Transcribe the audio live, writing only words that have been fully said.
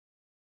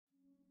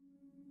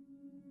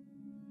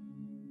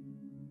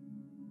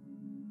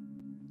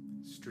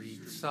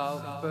Streets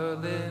of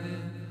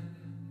Berlin,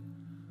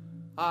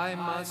 I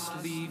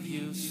must leave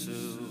you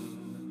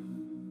soon.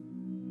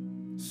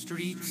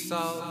 Streets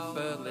of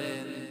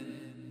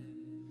Berlin,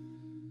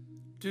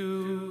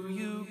 do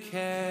you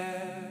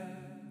care?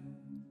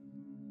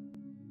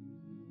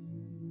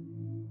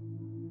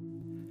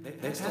 They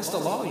passed a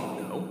law, you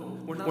know.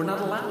 We're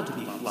not allowed to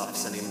be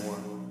fluffs anymore.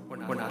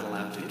 We're not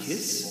allowed to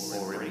kiss,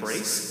 or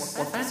embrace,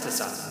 or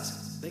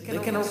fantasize. They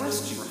can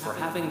arrest you for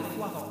having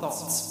fluff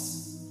thoughts.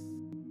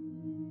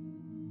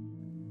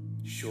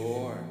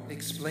 Sure,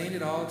 explain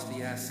it all to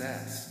the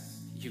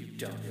SS. You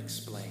don't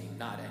explain,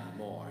 not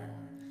anymore.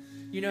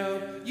 You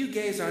know, you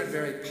gays aren't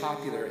very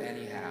popular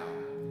anyhow.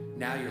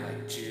 Now you're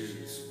like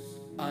Jews.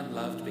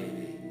 Unloved,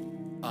 baby.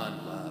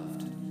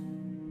 Unloved.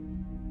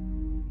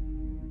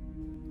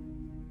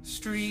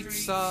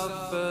 Streets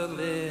of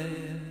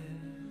Berlin,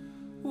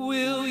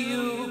 will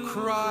you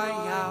cry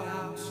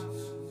out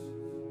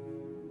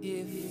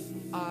if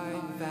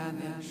I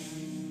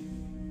vanish?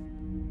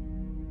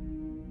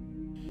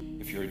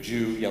 If you're a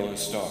Jew, yellow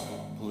star.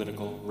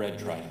 Political, red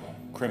triangle.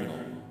 Criminal,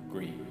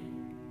 green.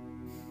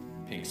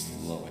 Pink's the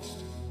lowest.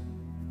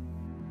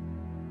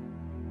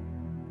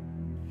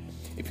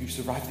 If you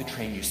survive the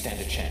train, you stand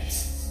a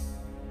chance.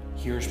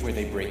 Here's where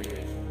they break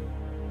it.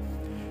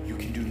 You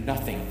can do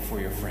nothing for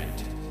your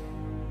friend.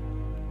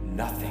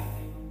 Nothing.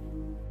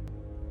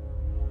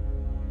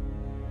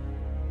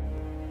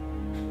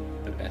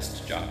 The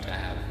best job to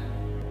have.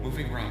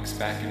 Moving rocks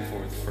back and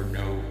forth for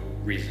no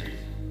reason.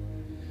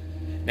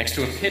 Next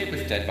to a pit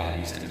with dead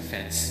bodies and a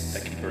fence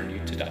that can burn you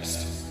to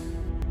dust.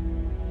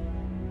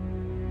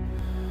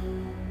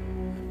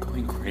 I'm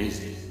going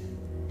crazy.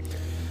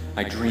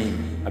 I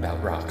dream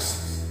about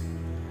rocks.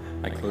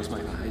 I close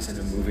my eyes and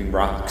I'm moving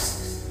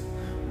rocks.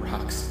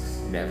 Rocks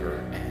never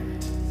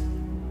end.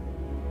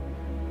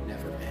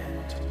 Never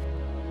end.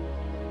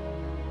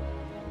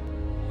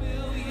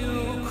 Will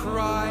you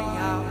cry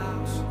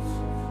out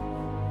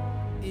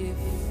if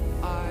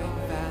I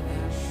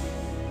vanish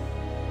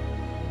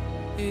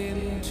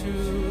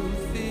into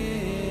thin